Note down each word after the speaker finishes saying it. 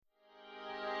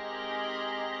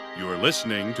You are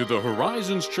listening to the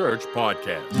Horizons Church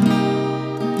podcast.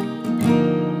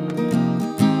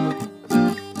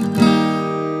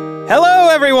 Hello,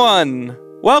 everyone!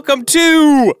 Welcome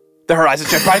to the Horizons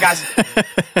Church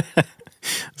podcast.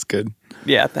 That's good.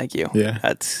 Yeah, thank you. Yeah.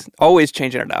 That's always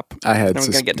changing it up. I had I'm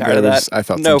going to get there tired of was- that. I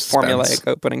felt no some formulaic suspense.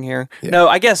 opening here. Yeah. No,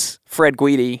 I guess Fred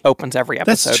Guidi opens every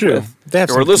episode That's true. with, They have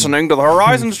 "You're something- listening to the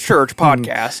Horizons Church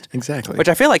podcast." Exactly. Which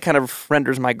I feel like kind of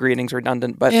renders my greetings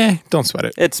redundant, but Don't sweat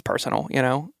it. it's personal, you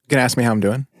know? You gonna ask me how I'm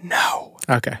doing? No.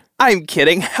 Okay. I'm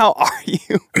kidding. How are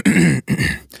you?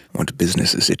 What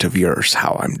business is it of yours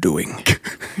how I'm doing,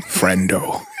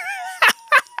 friendo?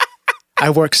 I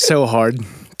worked so hard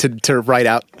to write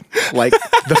out like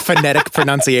the phonetic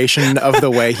pronunciation of the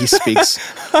way he speaks.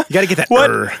 You got to get that.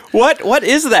 What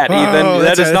is that even?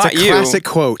 That is not it's a you. classic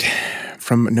quote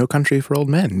from No Country for Old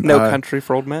Men. No Country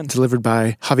for Old Men. Delivered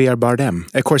by Javier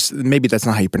Bardem. Of course, maybe that's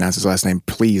not how you pronounce his last name.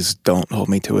 Please don't hold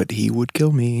me to it. He would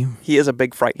kill me. He is a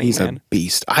big frightening He's man. a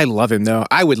beast. I love him, though.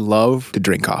 I would love to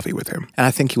drink coffee with him. And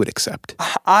I think he would accept.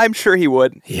 I'm sure he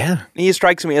would. Yeah. He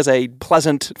strikes me as a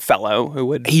pleasant fellow who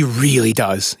would... He really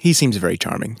does. He seems very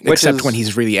charming. Which except is- when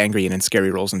he's really angry and in scary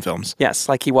roles in films. Yes,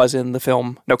 like he was in the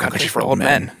film No Country for Old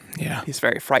Men. Yeah. He's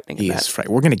very frightening in He that. is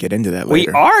We're going to get into that We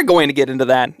later. are going to get into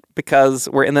that because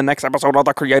we're in the next episode of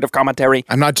the Creative Commentary.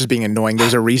 I'm not just being annoying.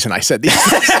 There's a reason I said these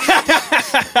things.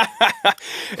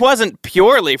 It wasn't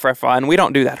purely for fun. We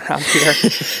don't do that around here.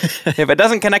 If it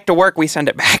doesn't connect to work, we send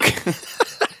it back.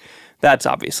 That's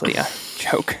obviously a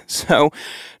joke. So,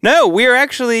 no, we're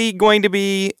actually going to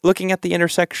be looking at the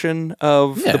intersection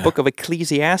of the book of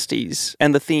Ecclesiastes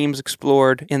and the themes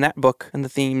explored in that book and the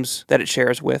themes that it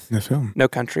shares with The film. No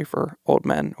Country for Old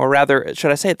Men. Or rather,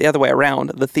 should I say it the other way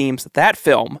around, the themes that that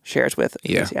film shares with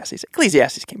Ecclesiastes.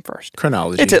 Ecclesiastes came first.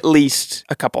 Chronology. It's at least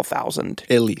a couple thousand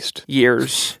At least.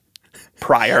 years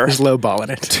prior There's low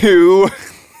balling it. to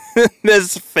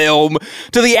this film,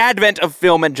 to the advent of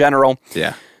film in general.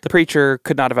 Yeah. The preacher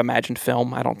could not have imagined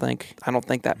film, I don't think. I don't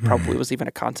think that probably was even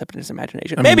a concept in his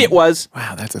imagination. Maybe it was,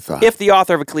 Wow, that's a thought. if the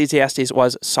author of Ecclesiastes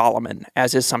was Solomon,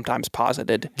 as is sometimes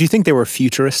posited. Do you think there were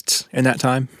futurists in that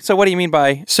time? So what do you mean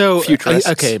by So, futurists?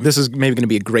 okay, this is maybe going to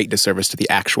be a great disservice to the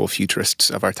actual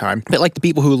futurists of our time. But like the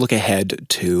people who look ahead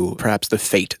to perhaps the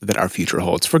fate that our future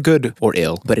holds, for good or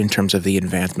ill, but in terms of the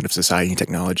advancement of society and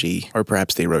technology, or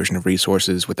perhaps the erosion of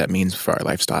resources, what that means for our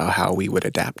lifestyle, how we would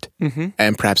adapt,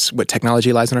 and perhaps what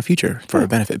technology lies in our future for our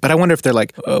benefit. But I wonder if they're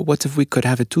like, what if we could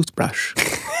have a toothbrush?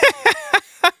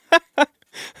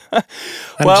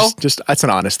 Well, just that's an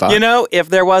honest thought. You know, if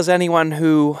there was anyone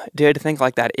who did think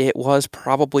like that, it was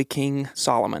probably King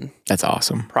Solomon. That's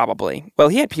awesome. Probably. Well,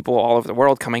 he had people all over the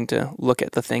world coming to look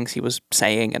at the things he was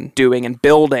saying and doing and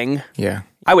building. Yeah.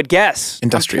 I would guess.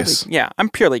 Industrious. I'm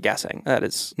purely guessing. That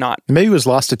is not. Maybe it was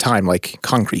lost to time like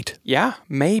concrete. Yeah,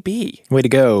 maybe. Way to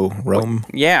go, Rome.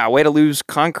 Yeah, way to lose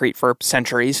concrete for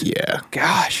centuries. Yeah.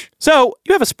 Gosh. So,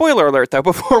 you have a spoiler alert, though,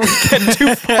 before we get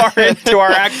too far into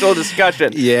our actual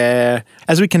discussion. Yeah.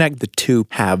 As we connect the two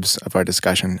halves of our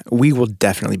discussion, we will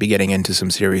definitely be getting into some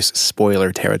serious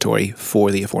spoiler territory for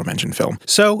the aforementioned film.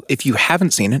 So if you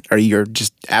haven't seen it or you're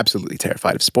just absolutely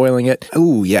terrified of spoiling it,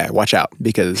 ooh, yeah, watch out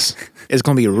because it's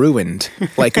going to be ruined.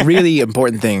 Like really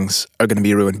important things are going to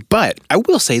be ruined. But I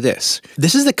will say this.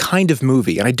 This is the kind of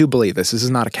movie, and I do believe this is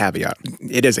not a caveat.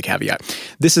 It is a caveat.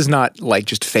 This is not like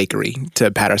just fakery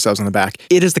to pat ourselves on the back.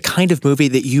 It is the kind of movie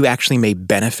that you actually may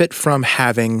benefit from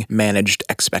having managed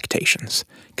expectations.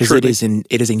 Because it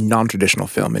is a non-traditional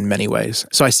film in many ways.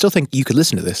 So I still think you could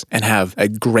listen to this and have a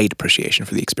great appreciation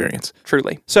for the experience.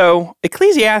 Truly. So,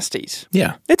 Ecclesiastes.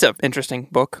 Yeah. It's an interesting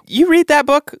book. You read that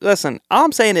book, listen, all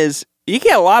I'm saying is you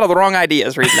get a lot of the wrong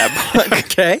ideas reading that book.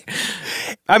 Okay.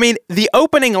 I mean, the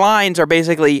opening lines are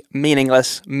basically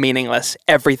meaningless.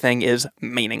 Everything is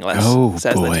meaningless, Oh,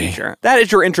 says boy. the teacher. That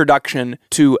is your introduction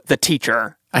to the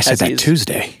teacher. I said as that he's-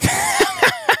 Tuesday.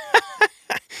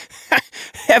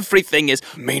 Everything is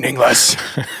meaningless.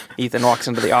 Ethan walks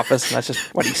into the office, and that's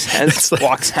just what he says.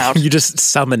 Walks out. You just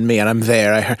summoned me and I'm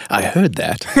there. I heard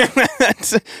that.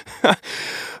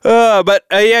 But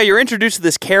you're introduced to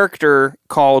this character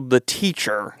called the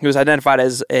teacher, who is identified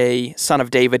as a son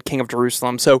of David, king of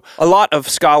Jerusalem. So a lot of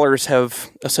scholars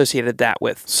have associated that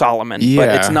with Solomon, but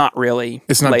Yeah. it's not really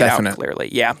It's not laid definite. out clearly.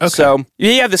 Yeah. So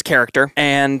you have this character,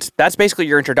 and that's basically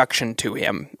your introduction to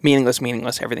him. Meaningless,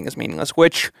 everything is meaningless,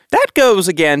 which that goes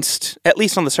against, at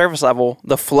least on the surface level,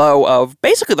 the flow of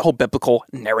basically the whole biblical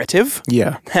narrative.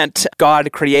 Yeah. That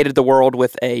God created the world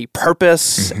with a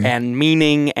purpose and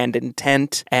meaning and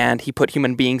intent, and he put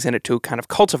human beings in it to kind of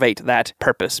cultivate that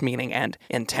purpose, meaning, and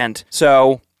intent.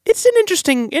 So it's an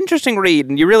interesting read,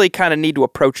 and you really kind of need to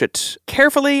approach it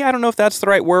carefully. I don't know if that's the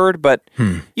right word, but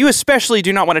you especially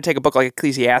do not want to take a book like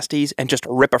Ecclesiastes and just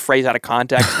rip a phrase out of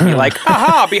context and be like,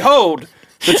 aha, behold,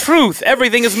 the truth,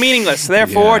 everything is meaningless.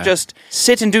 Therefore, just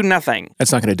sit and do nothing.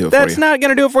 That's not going to do it for you. That's not going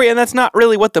to do it for you, and that's not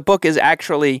really what the book is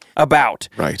actually about.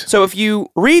 Right. So if you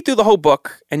read through the whole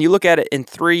book and you look at it in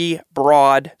 3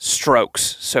 broad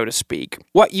strokes, so to speak,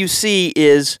 what you see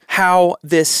is how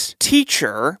this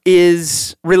teacher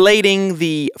is relating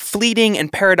the fleeting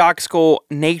and paradoxical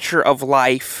nature of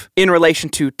life in relation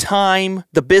to time,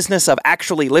 the business of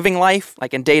actually living life,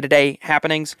 like in day-to-day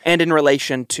happenings, and in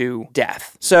relation to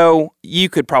death. So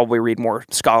you could probably read more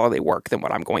scholarly work than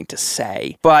what I'm going to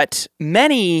say. But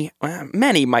many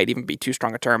might even be too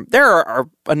strong a term. There are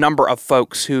a number of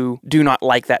folks who do not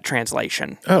like that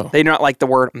translation. Oh. They do not like the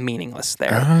word meaningless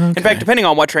there. Okay. In fact, depending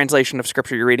on what translation of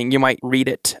scripture you're reading, you might read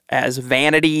it as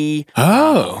vanity.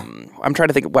 Oh. I'm trying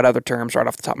to think of what other terms right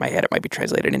off the top of my head it might be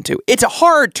translated into. It's a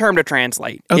hard term to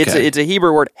translate. Okay. It's a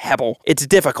Hebrew word, hebel. It's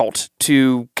difficult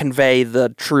to convey the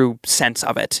true sense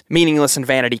of it. Meaningless and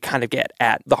vanity kind of get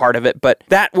at the heart of it, but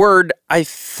that word, I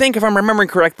think if I'm remembering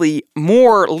correctly,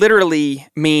 more literally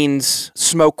means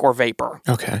smoke or vapor.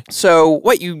 Okay. So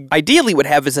what you ideally would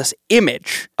have is this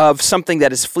image of something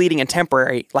that is fleeting and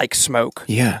temporary, like smoke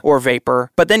or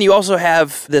vapor. But then you also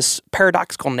have this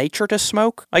paradoxical nature to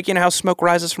smoke. Like, you know how smoke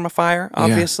rises from a fire,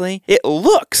 obviously? It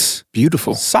looks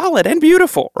beautiful. solid and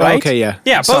beautiful, right? Okay, yeah.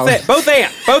 Yeah, both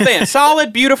and.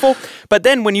 Solid, beautiful. But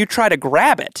then when you try to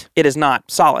grab it, it is not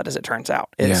solid, as it turns out.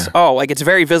 It's, it's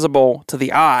very visible to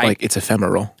the eye. Like it's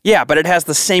ephemeral. Yeah, but it has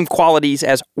the same qualities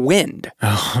as wind.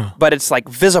 But it's like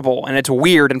visible and it's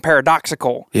weird and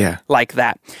paradoxical like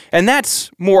that. And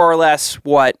that's more or less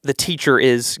what the teacher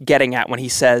is getting at when he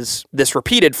says this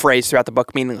repeated phrase throughout the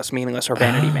book, meaningless, meaningless, or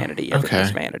vanity, vanity, everything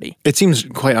is vanity. It seems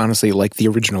quite honestly like the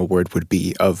original word would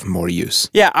be of more use.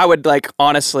 Yeah, I would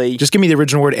honestly... Just give me the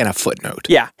original word and a footnote.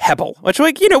 Yeah, hebel. Which,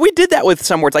 we did that with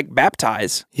some words like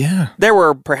baptize. Yeah. There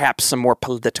were perhaps some more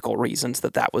political reasons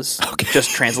that was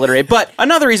just transliterated. But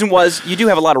another reason was you do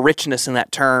have a lot of richness in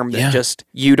that term that just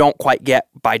you don't quite get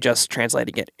by just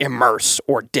translating it immerse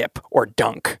or dip or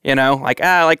dunk.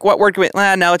 Like what word can we...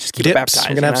 no, let's just keep it baptized.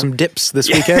 We're going to have some dips this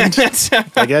weekend.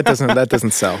 Like that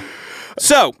doesn't sell.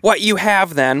 So what you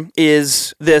have then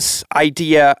is this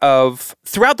idea of,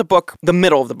 throughout the book, the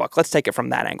middle of the book, let's take it from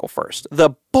that angle first. The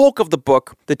bulk of the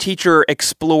book, the teacher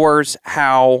explores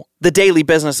how the daily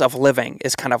business of living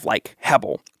is kind of like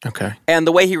hebel. Okay. And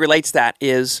the way he relates that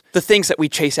is the things that we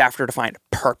chase after to find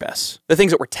purpose. The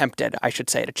things that we're tempted, I should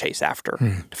say, to chase after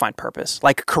to find purpose,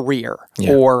 like career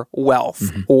or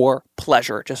wealth or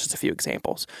pleasure, just as a few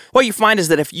examples. What you find is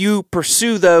that if you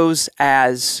pursue those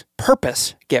as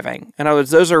purpose giving, in other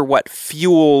words, those are what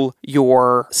fuel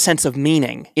your sense of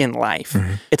meaning in life.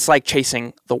 It's like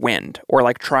chasing the wind or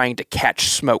like trying to catch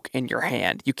smoke in your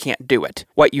hand. You can't do it.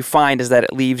 What you find is that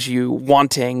it leaves you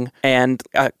wanting, and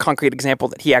a concrete example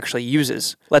that he actually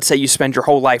uses. Let's say you spend your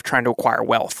whole life trying to acquire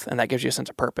wealth, and that gives you a sense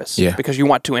of purpose because you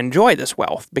want to enjoy this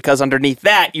wealth, because underneath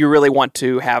that, you really want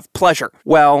to have pleasure.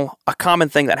 Well, a common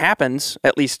thing that happens,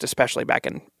 at least especially back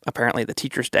in apparently the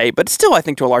teacher's day, but still I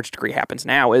think to a large degree happens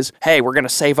now, is, hey, we're going to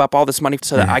save up all this money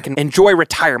so that I can enjoy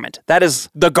retirement. That is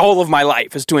the goal of my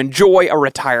life, is to enjoy a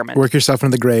retirement. Work yourself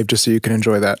into the grave just so you can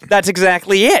enjoy that. That's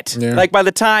exactly it. Yeah. Like by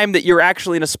the time that you're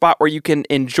actually in a spot where you can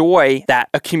enjoy that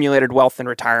accumulated wealth in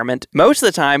retirement, most of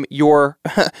the time you're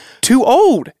too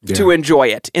old to enjoy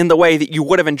it in the way that you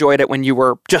would have enjoyed it when you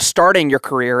were just starting your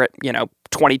career at,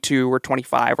 22 or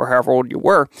 25 or however old you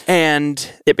were,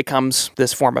 and it becomes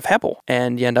this form of hebel,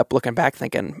 and you end up looking back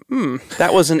thinking,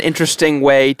 that was an interesting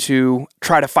way to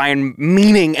try to find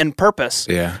meaning and purpose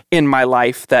in my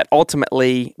life that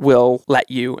ultimately will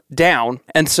let you down.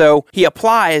 And so he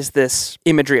applies this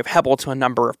imagery of hebel to a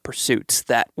number of pursuits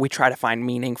that we try to find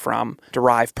meaning from,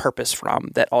 derive purpose from,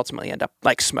 that ultimately end up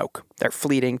like smoke. They're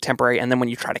fleeting, temporary, and then when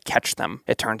you try to catch them,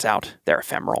 it turns out they're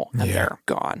ephemeral and they're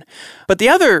gone. But the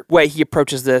other way he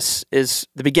approaches this is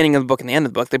the beginning of the book and the end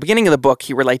of the book. The beginning of the book,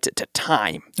 he relates it to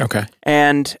time. Okay.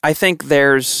 And I think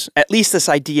there's at least this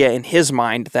idea in his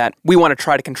mind that we want to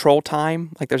try to control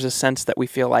time. Like there's a sense that we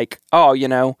feel like,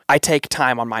 I take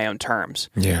time on my own terms.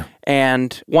 Yeah.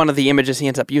 And one of the images he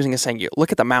ends up using is saying,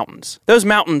 look at the mountains. Those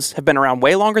mountains have been around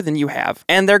way longer than you have,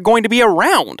 and they're going to be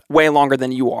around way longer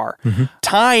than you are.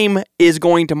 Time is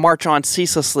going to march on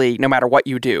ceaselessly no matter what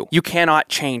you do. You cannot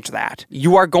change that.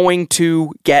 You are going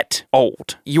to get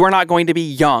old. You are not going to be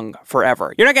young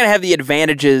forever. You're not going to have the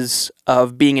advantages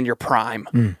of being in your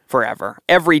prime forever.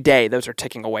 Every day, those are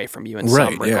ticking away from you in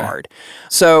some regard.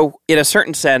 So, in a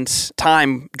certain sense,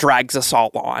 time drags us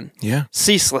all on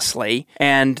ceaselessly,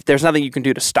 and there's nothing you can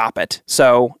do to stop it.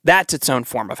 So, that's its own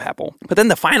form of Hebel. But then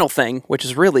the final thing, which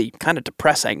is really kind of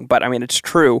depressing, but I mean, it's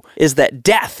true, is that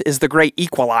death is the great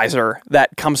equalizer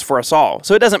that comes for us all.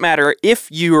 So, it doesn't matter if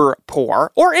you're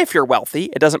poor or if you're wealthy.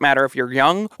 It doesn't matter if you're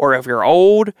young or if you're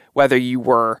old, whether you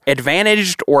were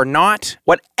advantaged or not.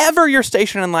 Whatever your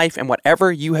station in life and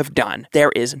whatever you have done,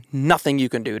 there is nothing you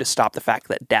can do to stop the fact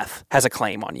that death has a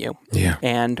claim on you.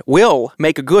 And will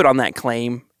make a good on that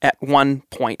claim at one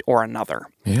point or another.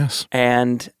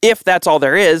 And if that's all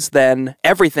there is, then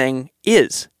everything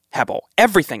is Hebel.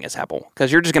 Everything is Hebel,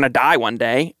 because you're just going to die one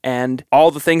day, and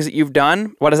all the things that you've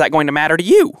done, what is that going to matter to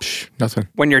you? Nothing.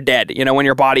 When you're dead, when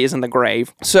your body is in the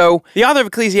grave. So the author of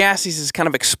Ecclesiastes is kind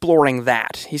of exploring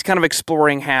that. He's kind of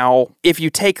exploring how if you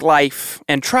take life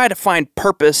and try to find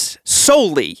purpose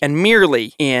solely and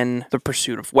merely in the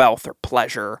pursuit of wealth or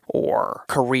pleasure or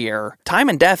career, time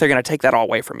and death are going to take that all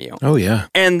away from you. Oh, yeah.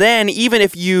 And then even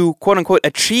if you, quote unquote,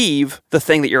 achieve the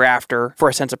thing that you're after for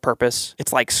a sense of purpose,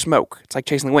 it's like smoke. It's like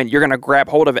chasing the wind. You're going to grab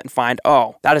hold of it and find,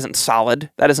 oh, that isn't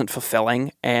solid. That isn't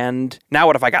fulfilling. And now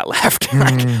what have I got left?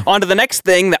 On to the next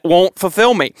thing that won't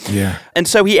fulfill me. And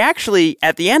so he actually,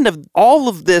 at the end of all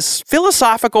of this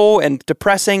philosophical and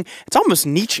depressing, it's almost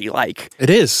Nietzsche-like.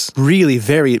 It is really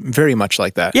very, very much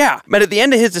like that. Yeah. But at the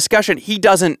end of his discussion, he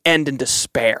doesn't end in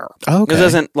despair. Okay. He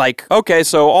doesn't like, okay,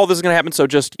 so all this is going to happen, so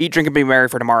just eat, drink, and be merry,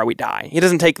 for tomorrow we die. He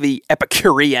doesn't take the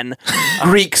Epicurean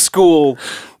Greek school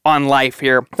on life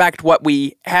here. In fact, what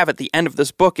we have at the end of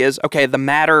this book is, okay, the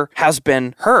matter has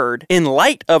been heard. In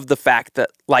light of the fact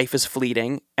that life is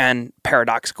fleeting and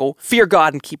paradoxical, fear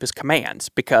God and keep his commands,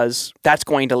 because that's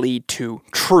going to lead to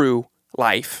true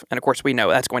life. And of course, we know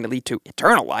that's going to lead to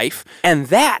eternal life. And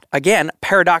that, again,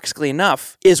 paradoxically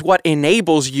enough, is what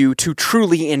enables you to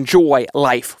truly enjoy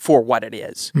life for what it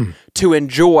is, to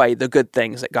enjoy the good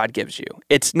things that God gives you.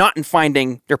 It's not in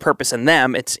finding your purpose in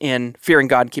them. It's in fearing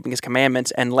God and keeping his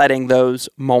commandments and letting those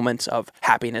moments of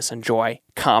happiness and joy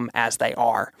come as they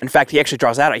are. In fact, he actually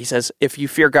draws that out. He says, if you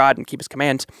fear God and keep his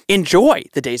commands, enjoy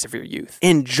the days of your youth.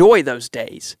 Enjoy those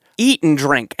days. Eat and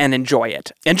drink and enjoy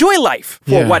it. Enjoy life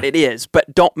for what it is,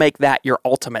 but don't make that your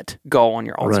ultimate goal and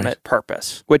your ultimate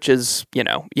purpose, which is,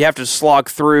 you have to slog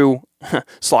through.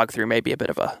 Slog through may be a bit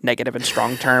of a negative and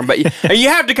strong term, but you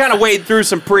have to kind of wade through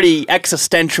some pretty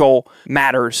existential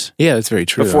matters. Yeah, that's very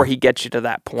true. Before he gets you to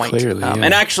that point. Clearly,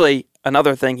 And actually,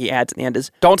 another thing he adds in the end is,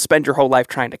 don't spend your whole life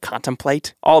trying to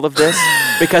contemplate all of this,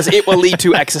 because it will lead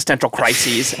to existential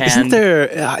crises. And Isn't there,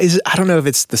 I don't know if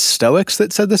it's the Stoics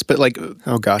that said this, but like,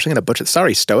 oh gosh, I'm going to butcher it.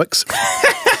 Sorry, Stoics.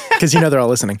 Because they're all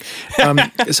listening.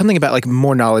 Something about like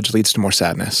more knowledge leads to more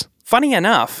sadness. Funny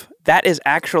enough, that is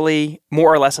actually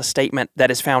more or less a statement that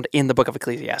is found in the book of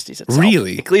Ecclesiastes itself.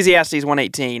 Really? Ecclesiastes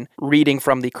 1:18, reading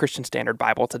from the Christian Standard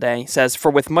Bible today, says, "For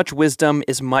with much wisdom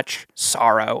is much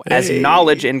sorrow. As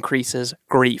knowledge increases,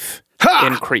 grief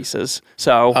increases."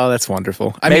 So, oh, that's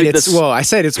wonderful. I mean, I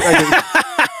said it's...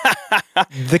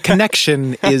 The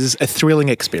connection is a thrilling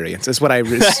experience. Is what I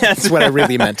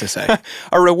really meant to say.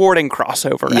 A rewarding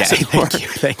crossover. Yeah, as it were.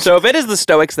 thank you. So if it is the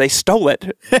Stoics, they stole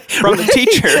it from the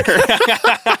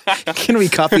teacher. Can we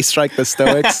copy strike the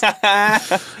Stoics?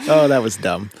 Oh, that was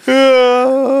dumb.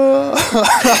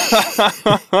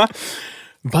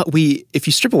 But if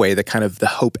you strip away the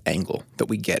hope angle that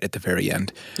we get at the very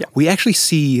end, we actually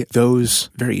see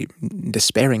those very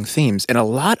despairing themes in a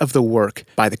lot of the work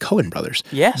by the Coen brothers.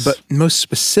 Yes. But most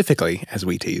specifically, as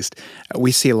we teased,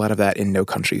 we see a lot of that in No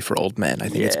Country for Old Men. I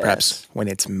think it's perhaps when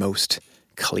it's most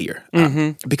clear.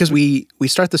 Because we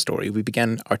start the story, we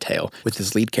begin our tale with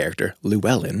this lead character,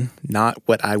 Llewellyn, not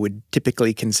what I would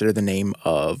typically consider the name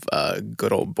of a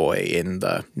good old boy in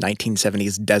the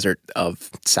 1970s desert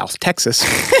of South Texas.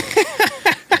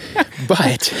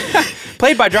 But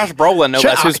played by Josh Brolin, no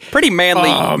less, who's pretty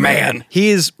manly man.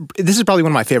 This is probably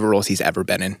one of my favorite roles he's ever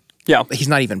been in. Yeah. He's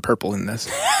not even purple in this.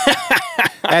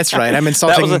 That's right. I'm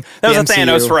insulting that was a the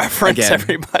Thanos MCU reference, again.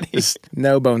 everybody. Just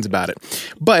no bones about it.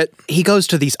 But he goes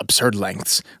to these absurd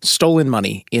lengths, stolen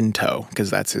money in tow, because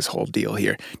that's his whole deal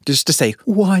here, just to stay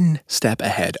one step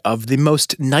ahead of the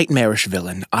most nightmarish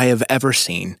villain I have ever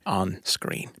seen on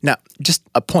screen. Now, just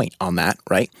a point on that,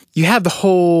 right? You have the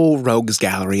whole rogues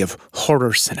gallery of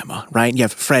horror cinema, right? You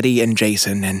have Freddy and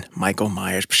Jason and Michael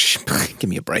Myers. Give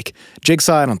me a break.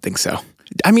 Jigsaw, I don't think so.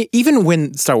 I mean, even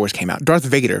when Star Wars came out, Darth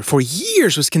Vader for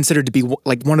years was considered to be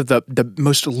like one of the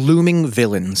most looming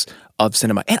villains of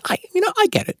cinema. And I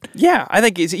get it. Yeah, I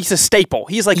think he's a staple.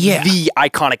 He's like the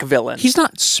iconic villain. He's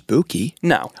not spooky.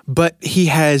 No. But he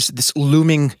has this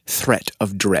looming threat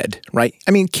of dread, right?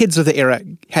 I mean, kids of the era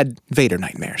had Vader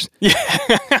nightmares. Yeah.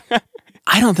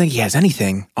 I don't think he has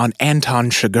anything on Anton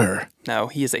Chigurh. No,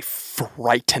 he is a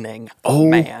frightening Oh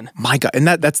man. my God. And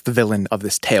that's the villain of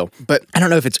this tale. But I don't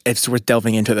know if it's worth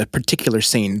delving into the particular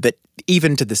scene that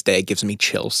even to this day gives me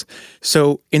chills.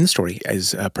 So in the story,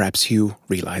 as perhaps you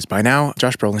realize by now,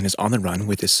 Josh Brolin is on the run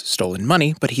with his stolen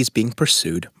money, but he's being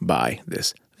pursued by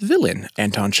this villain,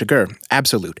 Anton Chigurh.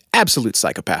 Absolute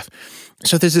psychopath.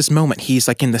 So there's this moment, he's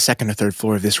like in the second or third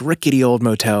floor of this rickety old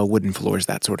motel, wooden floors,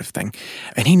 that sort of thing.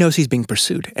 And he knows he's being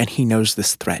pursued, and he knows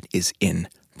this threat is in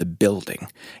the building.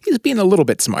 He's being a little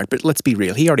bit smart, but let's be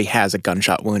real. He already has a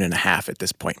gunshot wound and a half at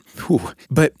this point. Whew.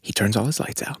 But he turns all his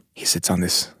lights out. He sits on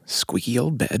this squeaky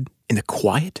old bed. In the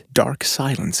quiet, dark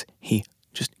silence, he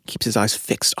just keeps his eyes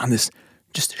fixed on this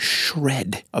just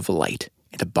shred of light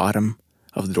at the bottom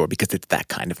of the door, because it's that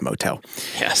kind of motel.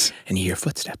 Yes. And you hear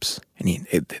footsteps, and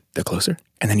they're closer.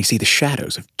 And then you see the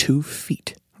shadows of 2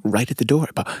 feet right at the door.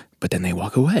 But then they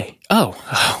walk away. Oh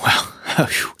well.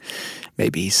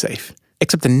 Maybe he's safe.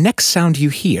 Except the next sound you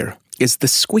hear is the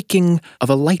squeaking of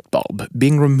a light bulb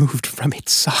being removed from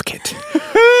its socket.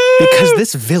 Because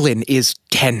this villain is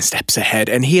 10 steps ahead,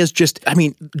 and he has Josh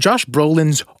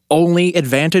Brolin's only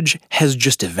advantage has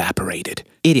just evaporated.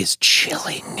 It is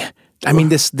chilling. I mean,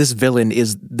 this villain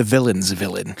is the villain's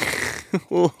villain.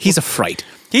 He's a fright.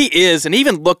 He is, and he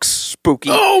even looks spooky.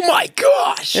 Oh my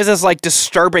gosh! He has this like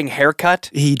disturbing haircut.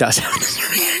 He does have a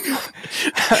disturbing haircut.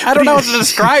 I don't know how to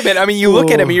describe it. I mean, you look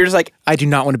at him and you're just like, I do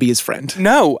not want to be his friend.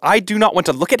 No, I do not want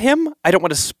to look at him. I don't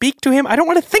want to speak to him. I don't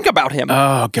want to think about him.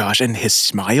 Oh gosh, and his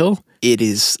smile,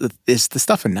 it's the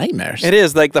stuff of nightmares. It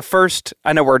is like the first,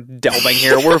 I know we're delving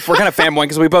here. We're kind of fanboying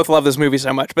because we both love this movie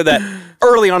so much, but that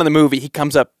early on in the movie, he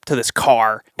comes up to this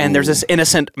car and there's this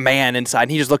innocent man inside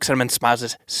and he just looks at him and smiles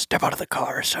and says, "Step out of the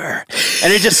car, sir."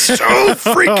 And it's just so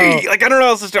freaky. Like, I don't know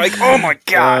how else to do. Like, oh my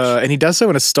gosh. And he does so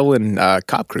in a stolen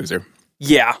cop cruiser.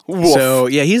 Yeah. Woof. So,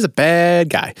 yeah, he's a bad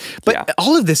guy. But Yeah.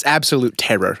 all of this absolute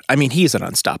terror, I mean, he's an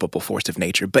unstoppable force of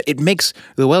nature, but it makes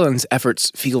Llewellyn's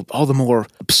efforts feel all the more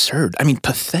absurd. I mean,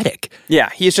 pathetic.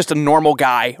 Yeah, he is just a normal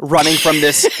guy running from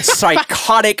this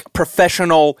psychotic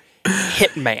professional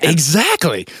hitman.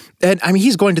 Exactly. And I mean,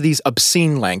 he's going to these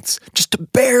obscene lengths just to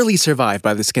barely survive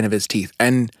by the skin of his teeth.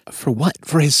 And for what?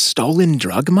 For his stolen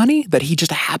drug money that he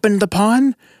just happened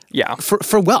upon? Yeah. For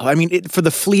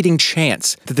the fleeting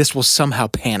chance that this will somehow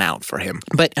pan out for him.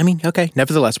 But, I mean, okay,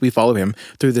 nevertheless, we follow him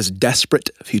through this desperate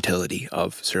futility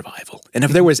of survival. And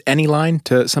if there was any line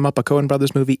to sum up a Coen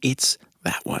Brothers movie, it's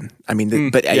that one. I mean,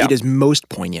 yeah. It is most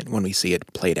poignant when we see it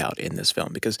played out in this film,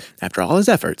 because after all his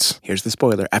efforts, here's the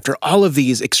spoiler, after all of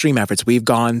these extreme efforts we've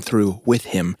gone through with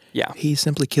him, Yeah. he's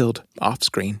simply killed off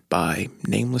screen by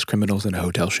nameless criminals in a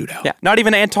hotel shootout. Yeah, not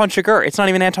even Anton Chigurh. It's not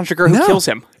even Anton Chigurh who kills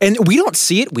him. And we don't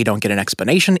see it. We don't get an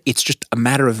explanation. It's just a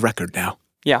matter of record now.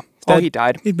 Yeah. Oh, he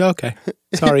died. Okay.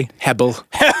 Sorry. Hebel.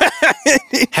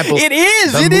 Hebel. It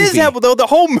is. The It is movie. Hebel, though. The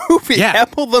whole movie. Yeah.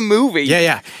 Hebel the movie.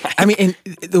 Yeah. I mean, and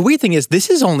the weird thing is,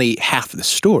 this is only half the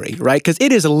story, right? Because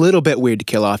it is a little bit weird to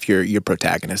kill off your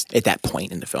protagonist at that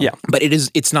point in the film. Yeah. But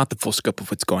it's not the full scope of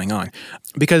what's going on.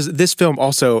 Because this film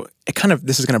also,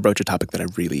 this is going to broach a topic that I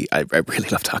really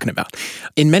love talking about.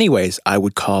 In many ways, I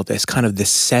would call this kind of the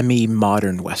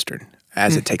semi-modern Western,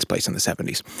 as it takes place in the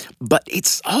 70s. But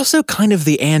it's also kind of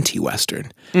the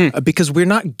anti-Western, because we're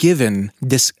not given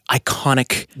this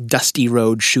iconic dusty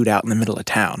road shootout in the middle of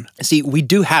town. See, we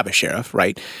do have a sheriff,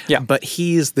 right? Yeah. But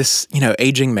he's this,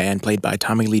 aging man played by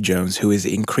Tommy Lee Jones who is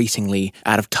increasingly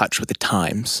out of touch with the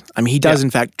times. I mean, he does,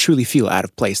 in fact, truly feel out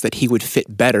of place, that he would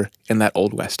fit better in that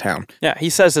old West town. Yeah, he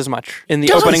says as much in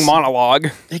the opening monologue.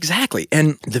 Exactly.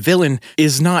 And the villain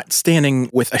is not standing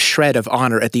with a shred of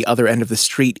honor at the other end of the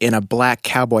street in a black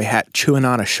cowboy hat chewing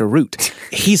on a cheroot.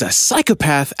 He's a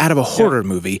psychopath out of a horror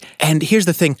movie. And here's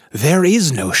the thing, there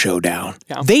is no showdown.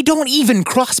 Yeah. They don't even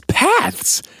cross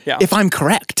paths, Yeah. if I'm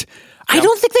correct. I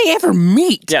don't think they ever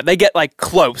meet. Yeah, they get like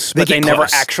close, but get they never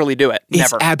close. actually do it.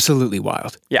 It's Never. absolutely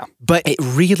wild. Yeah. But it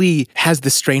really has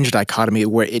this strange dichotomy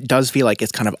where it does feel like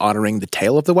it's kind of honoring the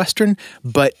tale of the Western,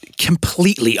 but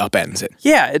completely upends it.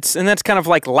 Yeah, and that's kind of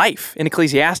like life in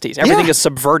Ecclesiastes. Everything is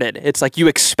subverted. It's like you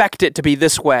expect it to be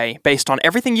this way based on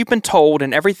everything you've been told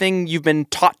and everything you've been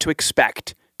taught to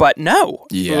expect. But no,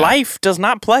 life does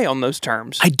not play on those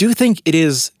terms. I do think it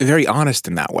is very honest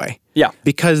in that way. Yeah.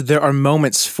 Because there are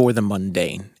moments for the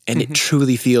mundane. And it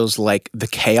truly feels like the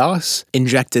chaos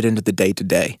injected into the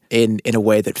day-to-day in a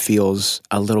way that feels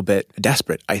a little bit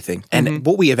desperate, I think. And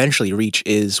what we eventually reach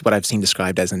is what I've seen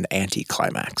described as an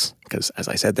anti-climax. Because, as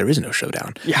I said, there is no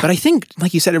showdown. Yeah. But I think,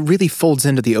 like you said, it really folds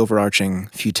into the overarching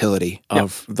futility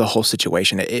of the whole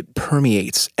situation. It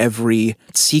permeates every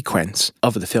sequence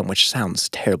of the film, which sounds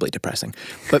terribly depressing.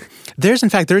 But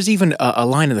there's even a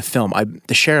line in the film.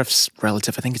 The sheriff's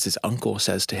relative, I think it's his uncle,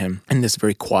 says to him in this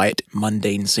very quiet,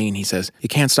 mundane scene, he says, "You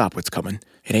can't stop what's coming.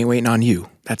 It ain't waiting on you.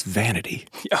 That's vanity."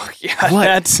 Oh, yeah.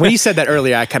 What? When you said that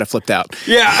earlier, I kind of flipped out.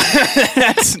 Yeah.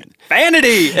 That's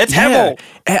vanity. It's Hebel.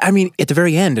 I mean, at the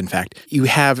very end, in fact, you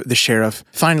have the sheriff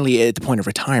finally at the point of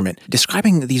retirement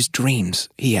describing these dreams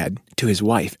he had to his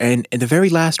wife. And in the very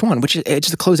last one, which is just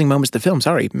the closing moments of the film,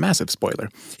 sorry, massive spoiler,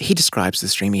 he describes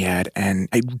this dream he had, and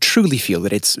I truly feel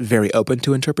that it's very open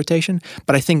to interpretation,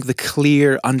 but I think the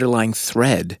clear underlying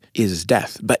thread is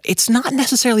death. But it's not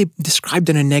necessarily described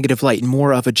in a negative light,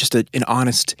 more of just an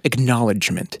honest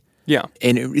acknowledgement. Yeah.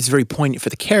 And it's very poignant for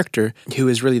the character who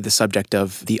is really the subject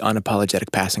of the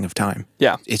unapologetic passing of time.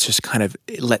 Yeah. It's just kind of,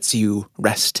 it lets you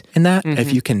rest in that,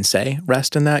 if you can say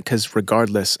rest in that, because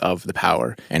regardless of the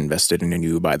power invested in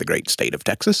you by the great state of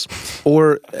Texas,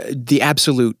 or the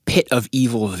absolute pit of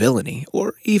evil villainy,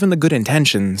 or even the good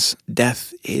intentions,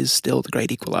 death is still the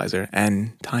great equalizer,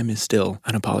 and time is still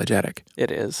unapologetic.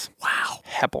 It is. Wow.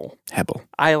 Hebel. Hebel.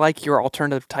 I like your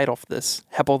alternative title for this.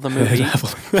 Hebel the movie.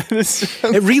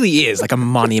 It really is like a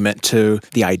monument to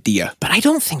the idea. But I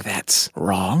don't think that's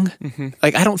wrong.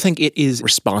 Like, I don't think it is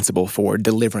responsible for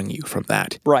delivering you from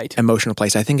that emotional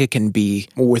place. I think it can be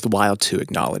worthwhile to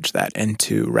acknowledge that and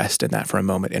to rest in that for a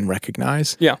moment and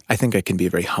recognize. Yeah. I think it can be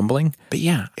very humbling. But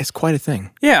yeah, it's quite a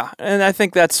thing. Yeah, and I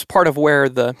think that's part of where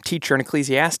the teacher in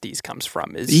Ecclesiastes comes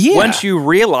from, is once you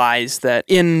realize that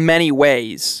in many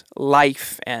ways,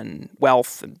 life and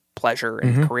wealth and pleasure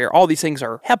and career, all these things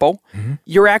are Hebel,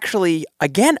 you're actually,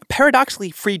 again, paradoxically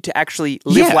freed to actually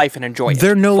live life and enjoy it.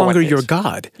 They're no longer your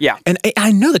God. Yeah. And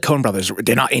I know the Coen brothers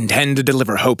did not intend to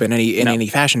deliver hope in any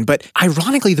fashion, but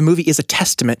ironically, the movie is a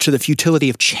testament to the futility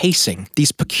of chasing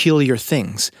these peculiar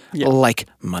things like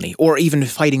money or even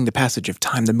fighting the passage of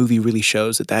time. The movie really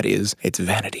shows that it's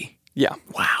vanity. Yeah.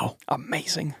 Wow.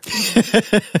 Amazing.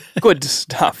 Good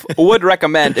stuff. Would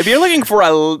recommend. If you're looking for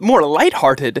a more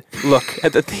lighthearted look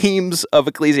at the themes of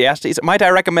Ecclesiastes, might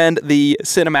I recommend the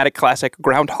cinematic classic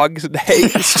Groundhog's Day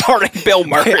starring Bill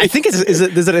Murray. I think is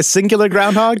it a singular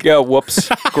groundhog? Yeah, whoops.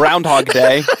 Groundhog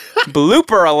Day.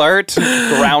 Blooper alert.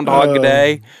 Groundhog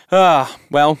Day.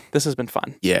 Well, this has been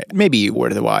fun. Yeah, maybe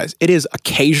word of the wise. It is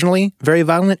occasionally very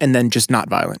violent and then just not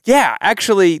violent. Yeah,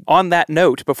 actually, on that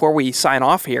note, before we sign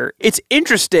off here, it's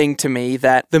interesting to me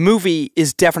that the movie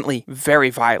is definitely very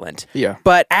violent. Yeah.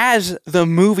 But as the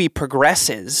movie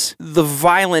progresses, the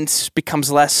violence becomes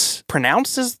less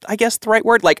pronounced, is I guess the right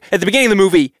word. Like, at the beginning of the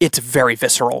movie, it's very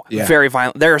visceral, very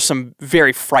violent. There are some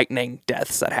very frightening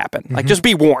deaths that happen. Like, just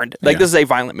be warned. Like, this is a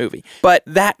violent movie. But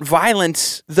that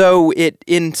violence, though it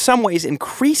in some ways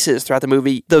increases throughout the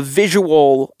movie, the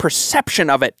visual perception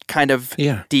of it kind of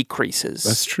decreases.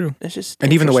 That's true. It's just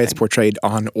and even the way it's portrayed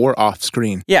on or off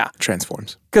screen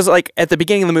transforms. Because, like, at the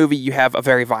beginning of the movie, you have a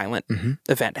very violent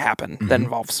event happen that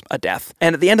involves a death.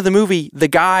 And at the end of the movie, the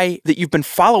guy that you've been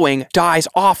following dies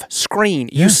off screen.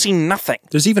 You see nothing.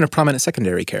 There's even a prominent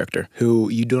secondary character who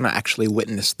you do not actually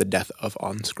witness the death of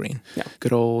on screen. Yeah.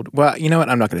 Good old... Well, you know what?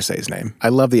 I'm not going to say his name. I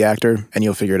love the actor, and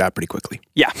you'll figure it out pretty quickly.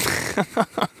 Yeah.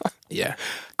 Yeah.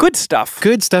 Good stuff.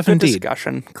 Good stuff Good indeed.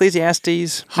 Discussion.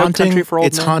 Ecclesiastes. Haunting. No Country for Old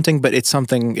It's Men. haunting, but it's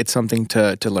something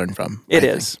to learn from. It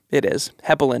is. It is.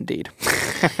 Hebel indeed.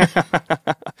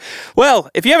 Well,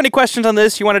 if you have any questions on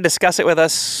this, you want to discuss it with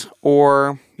us,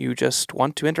 or you just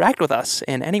want to interact with us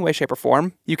in any way, shape, or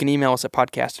form, you can email us at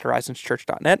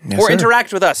podcast@horizonschurch.net or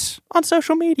interact with us on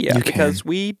social media because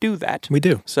we do that. We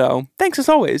do. So thanks as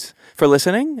always for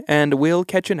listening, and we'll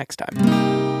catch you next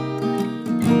time.